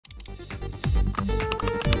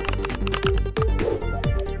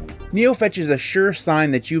Neofetch is a sure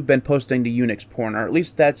sign that you've been posting to Unix porn, or at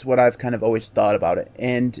least that's what I've kind of always thought about it.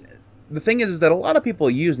 And the thing is that a lot of people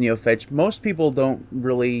use Neofetch. Most people don't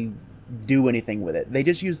really do anything with it. They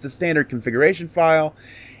just use the standard configuration file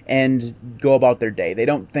and go about their day. They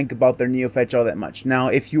don't think about their Neofetch all that much. Now,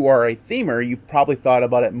 if you are a themer, you've probably thought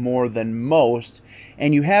about it more than most,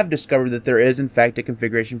 and you have discovered that there is, in fact, a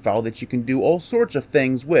configuration file that you can do all sorts of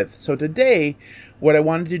things with. So today, what I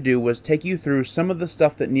wanted to do was take you through some of the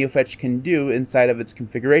stuff that Neofetch can do inside of its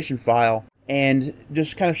configuration file, and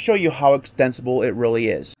just kind of show you how extensible it really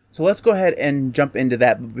is. So let's go ahead and jump into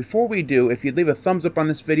that. But before we do, if you'd leave a thumbs up on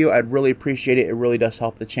this video, I'd really appreciate it. It really does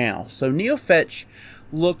help the channel. So Neofetch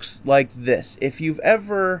looks like this. If you've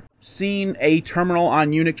ever seen a terminal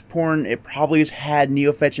on Unix porn, it probably has had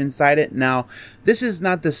Neofetch inside it. Now, this is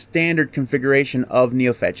not the standard configuration of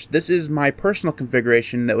Neofetch. This is my personal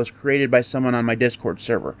configuration that was created by someone on my Discord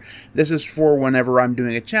server. This is for whenever I'm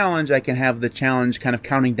doing a challenge, I can have the challenge kind of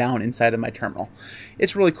counting down inside of my terminal.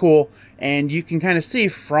 It's really cool, and you can kind of see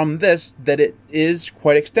from this that it is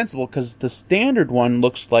quite extensible, because the standard one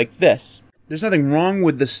looks like this. There's nothing wrong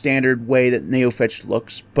with the standard way that Neofetch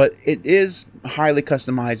looks, but it is highly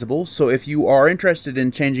customizable. So if you are interested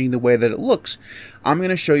in changing the way that it looks, I'm going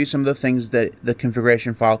to show you some of the things that the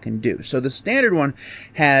configuration file can do. So the standard one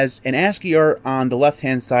has an ASCII art on the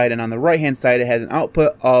left-hand side, and on the right-hand side it has an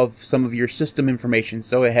output of some of your system information.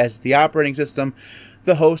 So it has the operating system,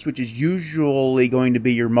 the host, which is usually going to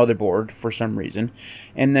be your motherboard for some reason,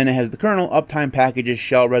 and then it has the kernel, uptime, packages,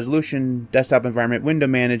 shell, resolution, desktop environment, window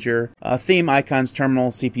manager, theme, icons, terminal,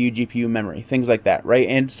 CPU, GPU, memory, things like that, right?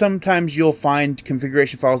 And sometimes you'll find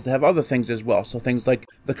configuration files that have other things as well, so things like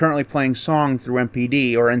the currently playing song through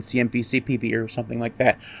MPD or NCMP CPP or something like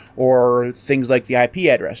that, or things like the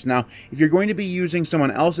IP address. Now, if you're going to be using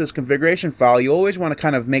someone else's configuration file, you always want to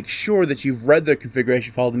kind of make sure that you've read the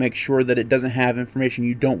configuration file to make sure that it doesn't have information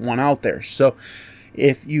you don't want out there. So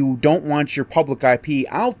if you don't want your public IP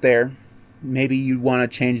out there, maybe you want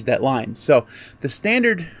to change that line. So the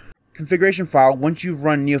standard configuration file, once you've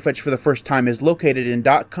run Neofetch for the first time, is located in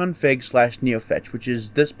 .config/Neofetch, which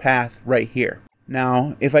is this path right here.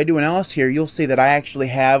 Now, if I do an ls here, you'll see that I actually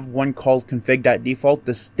have one called config.default.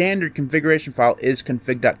 The standard configuration file is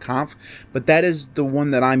config.conf, but that is the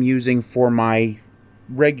one that I'm using for my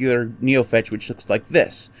regular Neofetch, which looks like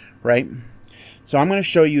this, right? So I'm going to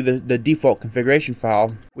show you the default configuration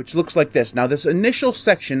file, which looks like this. Now, this initial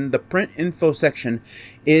section, the print info section,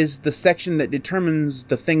 is the section that determines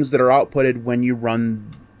the things that are outputted when you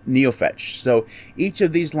run Neofetch. So each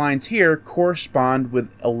of these lines here correspond with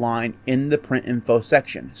a line in the print info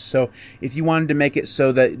section. So if you wanted to make it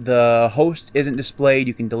so that the host isn't displayed,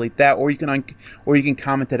 you can delete that, or you can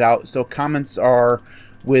comment it out. So comments are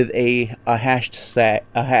with a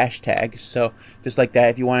hashtag. So just like that,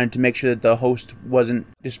 if you wanted to make sure that the host wasn't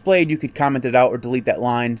displayed, you could comment it out or delete that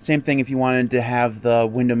line. Same thing if you wanted to have the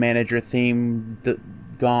window manager theme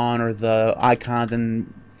gone, or the icons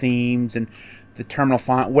and themes and the terminal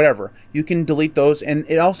font, whatever. You can delete those, and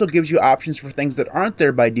it also gives you options for things that aren't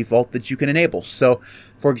there by default that you can enable. So,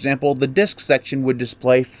 for example, the disk section would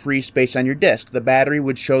display free space on your disk. The battery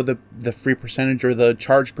would show the free percentage or the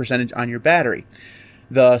charge percentage on your battery.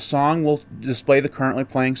 The song will display the currently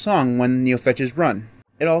playing song when Neofetch is run.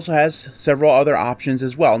 It also has several other options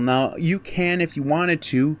as well. Now, you can, if you wanted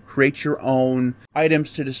to, create your own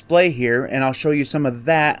items to display here, and I'll show you some of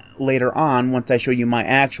that later on once I show you my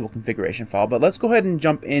actual configuration file. But let's go ahead and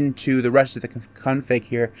jump into the rest of the config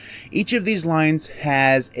here. Each of these lines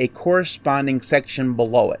has a corresponding section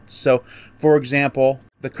below it. So, for example,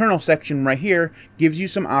 the kernel section right here gives you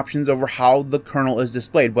some options over how the kernel is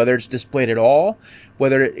displayed, whether it's displayed at all,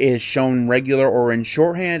 whether it is shown regular or in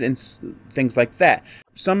shorthand, and things like that.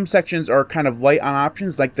 Some sections are kind of light on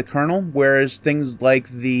options, like the kernel, whereas things like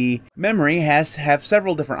the memory have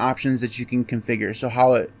several different options that you can configure. So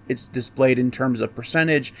how it's displayed in terms of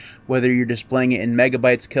percentage, whether you're displaying it in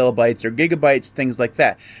megabytes, kilobytes, or gigabytes, things like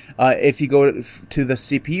that. If you go to the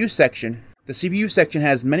CPU section, the CPU section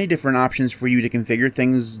has many different options for you to configure,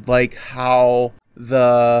 things like how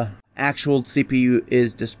the actual CPU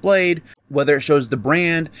is displayed, whether it shows the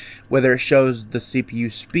brand, whether it shows the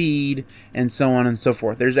CPU speed, and so on and so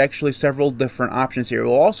forth. There's actually several different options here. It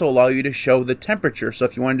will also allow you to show the temperature. So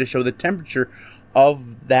if you wanted to show the temperature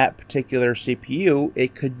of that particular CPU,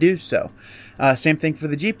 it could do so. Same thing for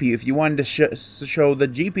the GPU. If you wanted to show the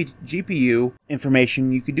GPU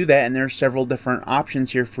information, you could do that, and there are several different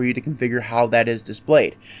options here for you to configure how that is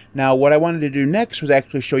displayed. Now, what I wanted to do next was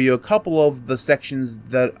actually show you a couple of the sections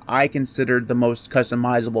that I considered the most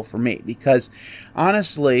customizable for me, because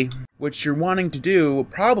honestly, what you're wanting to do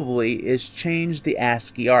probably is change the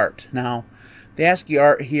ASCII art. Now, the ASCII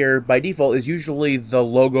art here by default is usually the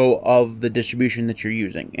logo of the distribution that you're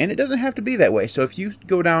using, and it doesn't have to be that way. So if you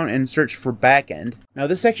go down and search for backend, now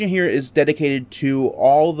this section here is dedicated to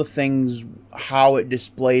all the things, how it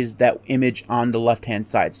displays that image on the left hand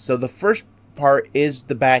side. So the first part is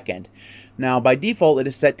the backend. Now by default it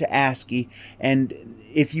is set to ASCII, and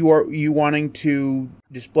if you wanting to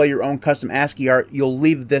display your own custom ASCII art, you'll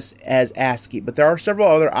leave this as ASCII. But there are several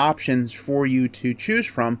other options for you to choose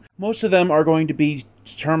from. Most of them are going to be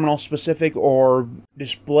terminal specific or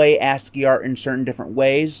display ASCII art in certain different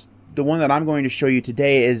ways. The one that I'm going to show you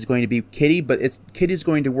today is going to be Kitty, but Kitty is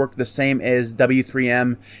going to work the same as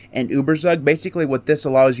W3M and Uberzug. Basically what this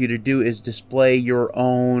allows you to do is display your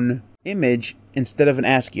own image instead of an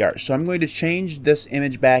ASCII art. So I'm going to change this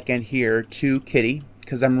image backend here to Kitty,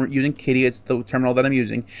 because I'm using Kitty. It's the terminal that I'm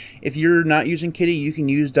using. If you're not using Kitty, you can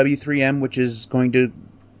use W3M, which is going to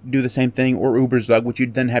do the same thing, or Uberzug, which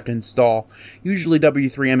you'd then have to install. Usually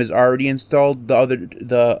W3M is already installed.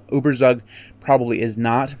 The Uberzug probably is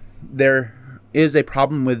not. There is a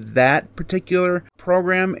problem with that particular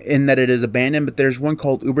program in that it is abandoned, but there's one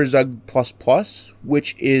called Uberzug++,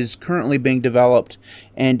 which is currently being developed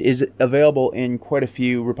and is available in quite a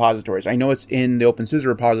few repositories. I know it's in the OpenSUSE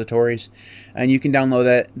repositories, and you can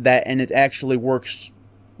download that and it actually works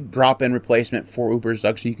drop-in replacement for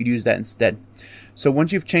Uberzug, so you could use that instead. So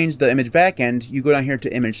once you've changed the image backend, you go down here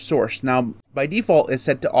to image source. Now by default it's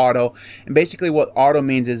set to auto, and basically what auto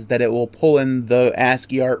means is that it will pull in the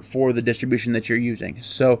ASCII art for the distribution that you're using.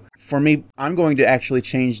 So for me, I'm going to actually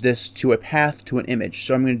change this to a path to an image.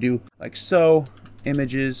 So I'm going to do like so,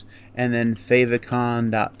 images, and then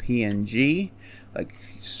favicon.png, like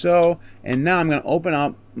so, and now I'm going to open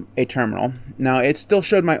up a terminal. Now it still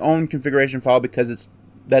showed my own configuration file because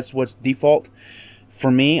that's what's default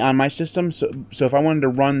for me on my system. So if I wanted to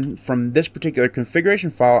run from this particular configuration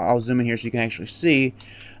file, I'll zoom in here so you can actually see.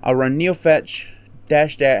 I'll run neofetch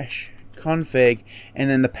 --config and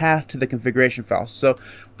then the path to the configuration file. So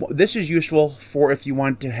this is useful for if you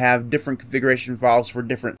want to have different configuration files for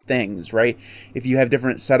different things, right? If you have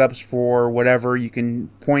different setups for whatever, you can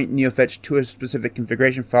point neofetch to a specific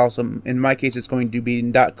configuration file. So in my case, it's going to be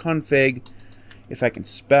 .config, if I can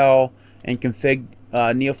spell, and config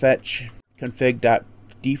neofetch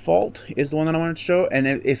config.default is the one that I wanted to show. And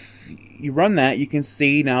if you run that, you can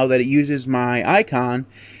see now that it uses my icon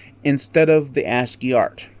instead of the ASCII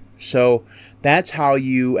art. So that's how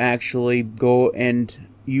you actually go and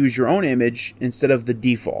use your own image instead of the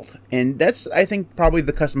default. And that's, I think, probably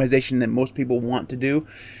the customization that most people want to do.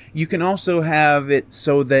 You can also have it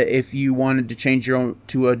so that if you wanted to change your own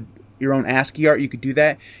to your own ASCII art, you could do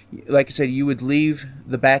that. Like I said, you would leave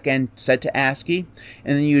the backend set to ASCII,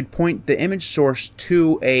 and then you'd point the image source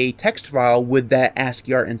to a text file with that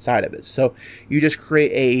ASCII art inside of it. So you just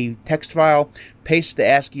create a text file, paste the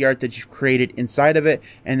ASCII art that you've created inside of it,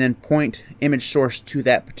 and then point image source to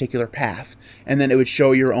that particular path. And then it would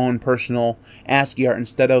show your own personal ASCII art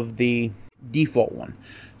instead of the default one.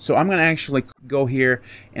 So I'm going to actually go here,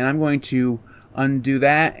 and I'm going to undo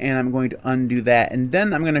that, and I'm going to undo that, and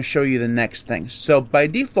then I'm going to show you the next thing. So by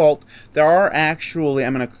default, there are actually,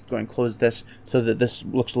 I'm going to go and close this so that this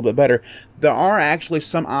looks a little bit better. There are actually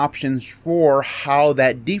some options for how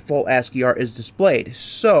that default ASCII art is displayed.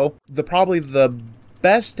 So probably the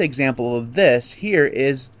best example of this here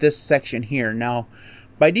is this section here. Now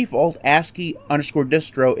by default,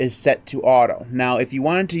 ASCII_distro is set to auto. Now, if you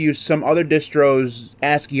wanted to use some other distro's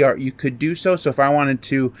ASCII art, you could do so. So if I wanted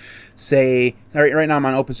to say, right now I'm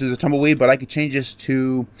on OpenSUSE Tumbleweed, but I could change this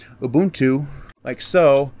to Ubuntu, like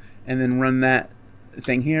so, and then run that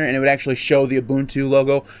thing here, and it would actually show the Ubuntu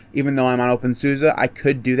logo, even though I'm on OpenSUSE. I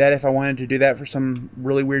could do that if I wanted to do that for some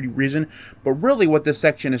really weird reason. But really what this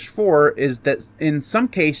section is for is that in some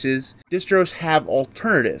cases, distros have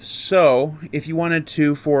alternatives. So if you wanted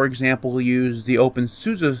to, for example, use the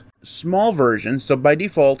OpenSUSE small version, so by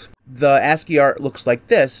default, the ASCII art looks like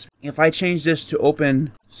this. If I change this to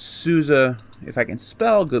OpenSUSE, if I can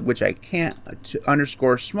spell good, which I can't, to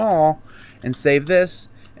 _small, and save this,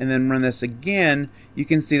 and then run this again, you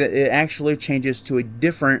can see that it actually changes to a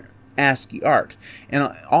different ASCII art.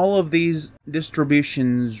 And all of these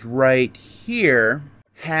distributions right here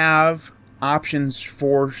have options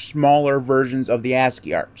for smaller versions of the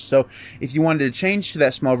ASCII art. So if you wanted to change to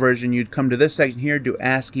that small version, you'd come to this section here, do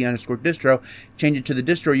ASCII_distro, change it to the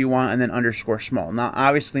distro you want, and then _small. Now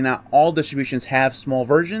obviously not all distributions have small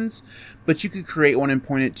versions, but you could create one and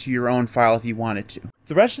point it to your own file if you wanted to.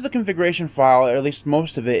 The rest of the configuration file, or at least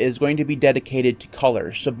most of it, is going to be dedicated to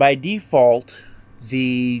colors. So by default,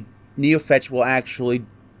 the Neofetch will actually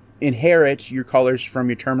inherit your colors from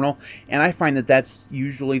your terminal, and I find that that's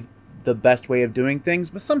usually the best way of doing things,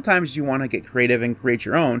 but sometimes you want to get creative and create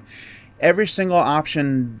your own. Every single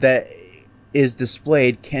option that is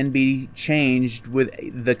displayed can be changed with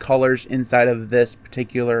the colors inside of this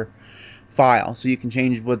particular file. So you can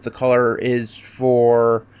change what the color is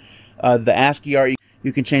for the ASCII art.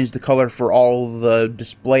 You can change the color for all the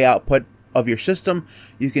display output of your system.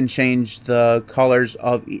 You can change the colors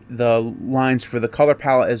of the lines for the color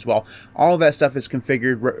palette as well. All of that stuff is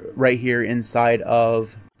configured right here inside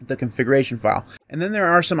of the configuration file. And then there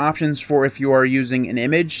are some options for if you are using an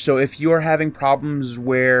image. So if you are having problems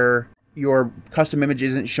where your custom image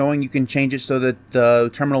isn't showing, you can change it so that the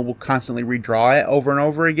terminal will constantly redraw it over and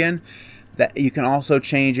over again. That you can also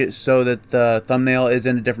change it so that the thumbnail is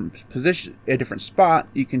in a different position, a different spot.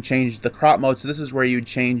 You can change the crop mode. So this is where you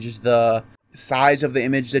change the size of the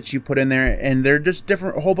image that you put in there, and they're just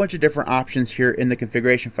different, a whole bunch of different options here in the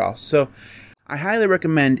configuration file. So I highly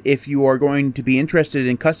recommend, if you are going to be interested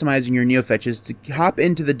in customizing your Neofetches, to hop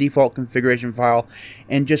into the default configuration file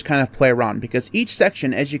and just kind of play around, because each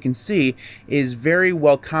section, as you can see, is very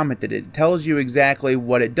well commented. It tells you exactly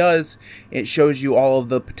what it does. It shows you all of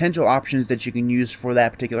the potential options that you can use for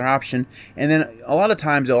that particular option, and then a lot of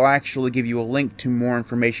times it'll actually give you a link to more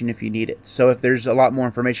information if you need it. So if there's a lot more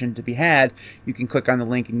information to be had, you can click on the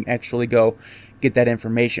link and actually go get that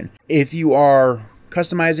information. If you are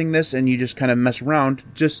customizing this and you just kind of mess around,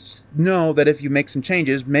 just know that if you make some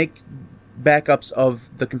changes, make backups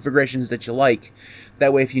of the configurations that you like.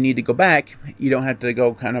 That way, if you need to go back, you don't have to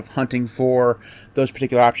go kind of hunting for those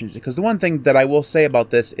particular options. Because the one thing that I will say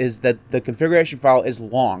about this is that the configuration file is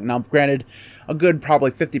long. Now, granted, a good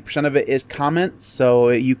probably 50% of it is comments, so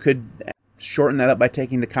you could shorten that up by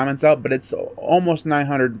taking the comments out, but it's almost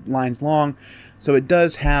 900 lines long, so it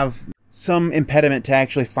does have some impediment to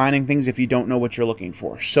actually finding things if you don't know what you're looking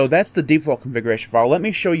for. So that's the default configuration file. Let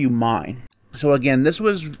me show you mine. So again, this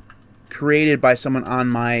was created by someone on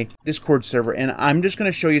my Discord server, and I'm just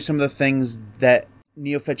going to show you some of the things that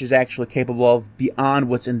Neofetch is actually capable of beyond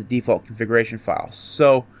what's in the default configuration file.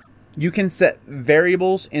 So you can set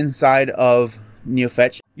variables inside of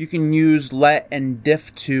Neofetch. You can use let and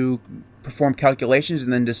diff to perform calculations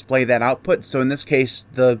and then display that output. So in this case,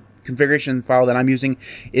 the configuration file that I'm using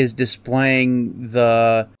is displaying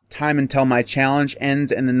the time until my challenge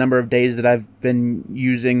ends and the number of days that I've been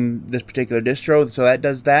using this particular distro, so that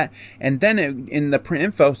does that. And then in the print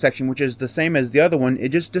info section, which is the same as the other one, it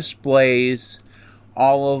just displays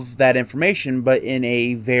all of that information, but in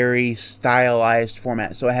a very stylized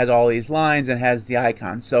format. So it has all these lines and has the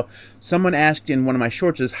icons. So someone asked in one of my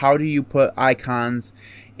shorts is, how do you put icons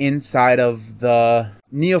inside of the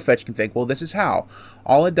Neofetch config? Well, this is how.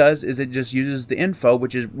 All it does is it just uses the info,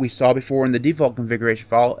 which is we saw before in the default configuration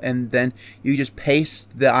file, and then you just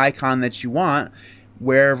paste the icon that you want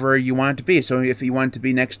wherever you want it to be. So if you want it to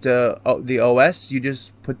be next to the OS, you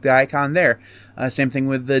just put the icon there. Same thing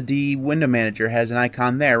with the D window manager, has an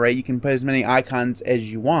icon there, right? You can put as many icons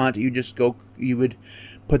as you want. You would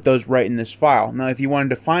put those right in this file. Now, if you wanted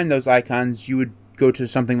to find those icons, you would go to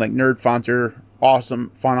something like Nerd Fonts or Font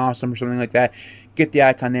Awesome or something like that. Get the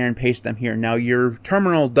icon there and paste them here. Now, your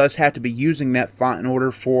terminal does have to be using that font in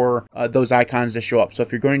order for those icons to show up. So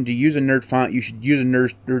if you're going to use a nerd font, you should use a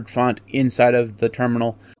nerd font inside of the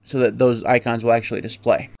terminal so that those icons will actually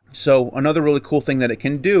display. So another really cool thing that it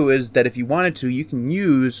can do is that if you wanted to, you can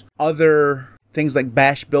use other things like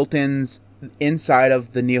bash built-ins inside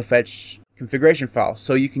of the Neofetch configuration file.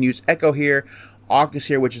 So you can use echo here. Awk is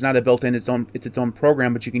here, which is not a built-in, it's its own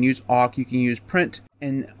program, but you can use awk, you can use print,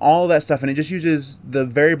 and all of that stuff, and it just uses the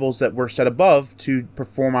variables that were set above to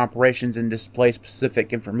perform operations and display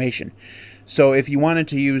specific information. So if you wanted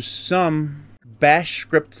to use some bash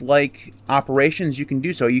script-like operations, you can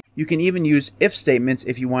do so. You can even use if statements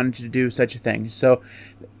if you wanted to do such a thing. So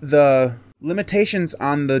the limitations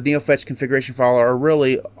on the Neofetch configuration file are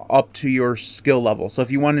really up to your skill level. So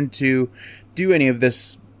if you wanted to do any of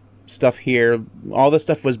this stuff here, all this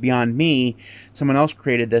stuff was beyond me. Someone else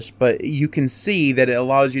created this, but you can see that it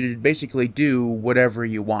allows you to basically do whatever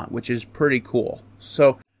you want, which is pretty cool.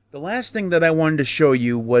 So the last thing that I wanted to show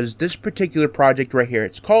you was this particular project right here.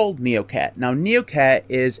 It's called NeoCat. Now, NeoCat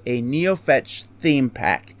is a Neofetch theme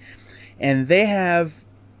pack, and they have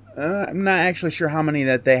I'm not actually sure how many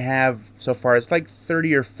that they have so far. It's like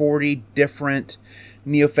 30 or 40 different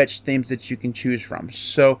Neofetch themes that you can choose from.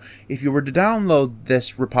 So if you were to download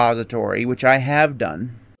this repository, which I have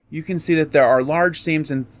done, you can see that there are large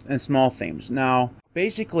themes and small themes. Now,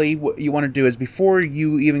 Basically, what you want to do is before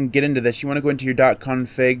you even get into this, you want to go into your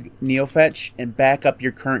 .config Neofetch and back up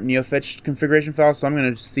your current Neofetch configuration file. So I'm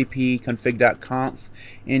going to cp config.conf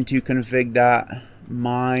into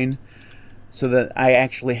config.mine so that I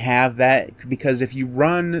actually have that, because if you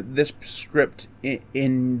run this script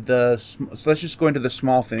in the, so let's just go into the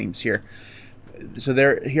small themes here. So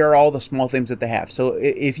here are all the small themes that they have. So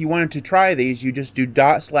if you wanted to try these, you just do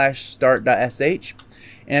 /start.sh,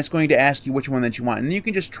 and it's going to ask you which one that you want, and you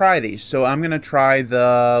can just try these. So I'm going to try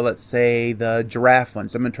the, let's say, the giraffe one.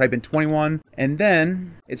 So I'm going to type in 21, and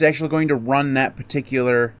then it's actually going to run that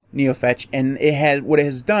particular Neofetch, and what it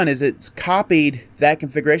has done is it's copied that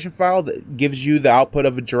configuration file that gives you the output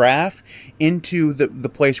of a giraffe into the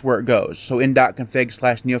place where it goes. So in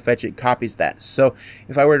 .config/Neofetch, it copies that. So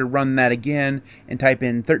if I were to run that again and type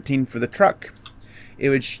in 13 for the truck, it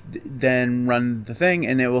would then run the thing,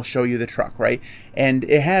 and it will show you the truck, right? And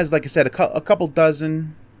it has, like I said, a couple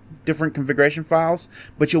dozen different configuration files,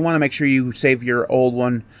 but you'll want to make sure you save your old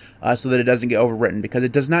one so that it doesn't get overwritten, because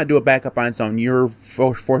it does not do a backup on its own. You're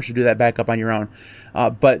forced to do that backup on your own.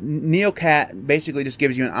 But NeoCat basically just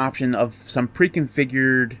gives you an option of some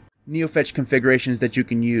pre-configured Neofetch configurations that you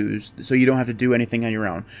can use, so you don't have to do anything on your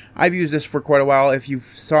own. I've used this for quite a while. If you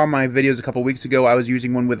saw my videos a couple weeks ago, I was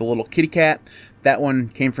using one with a little kitty cat. That one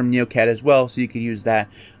came from NeoCat as well, so you can use that.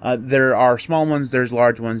 There are small ones, there's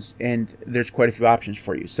large ones, and there's quite a few options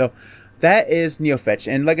for you. So that is Neofetch,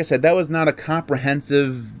 and like I said, that was not a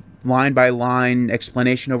comprehensive line-by-line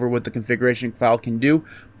explanation over what the configuration file can do,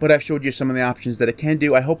 but I've showed you some of the options that it can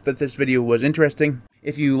do. I hope that this video was interesting.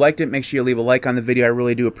 If you liked it, make sure you leave a like on the video. I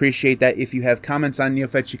really do appreciate that. If you have comments on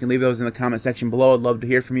Neofetch, you can leave those in the comment section below. I'd love to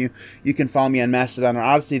hear from you. You can follow me on Mastodon or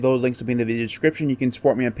Odyssey. Those links will be in the video description. You can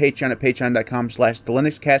support me on Patreon at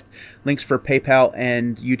patreon.com/thelinuxcast. Links for PayPal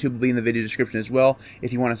and YouTube will be in the video description as well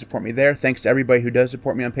if you want to support me there. Thanks to everybody who does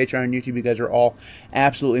support me on Patreon and YouTube. You guys are all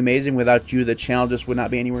absolutely amazing. Without you, the channel just would not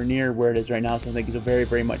be anywhere near where it is right now. So thank you so very,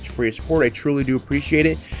 very much for your support. I truly do appreciate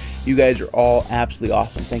it. You guys are all absolutely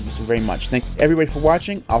awesome. Thank you so very much. Thanks everybody for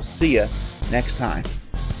watching. I'll see you next time.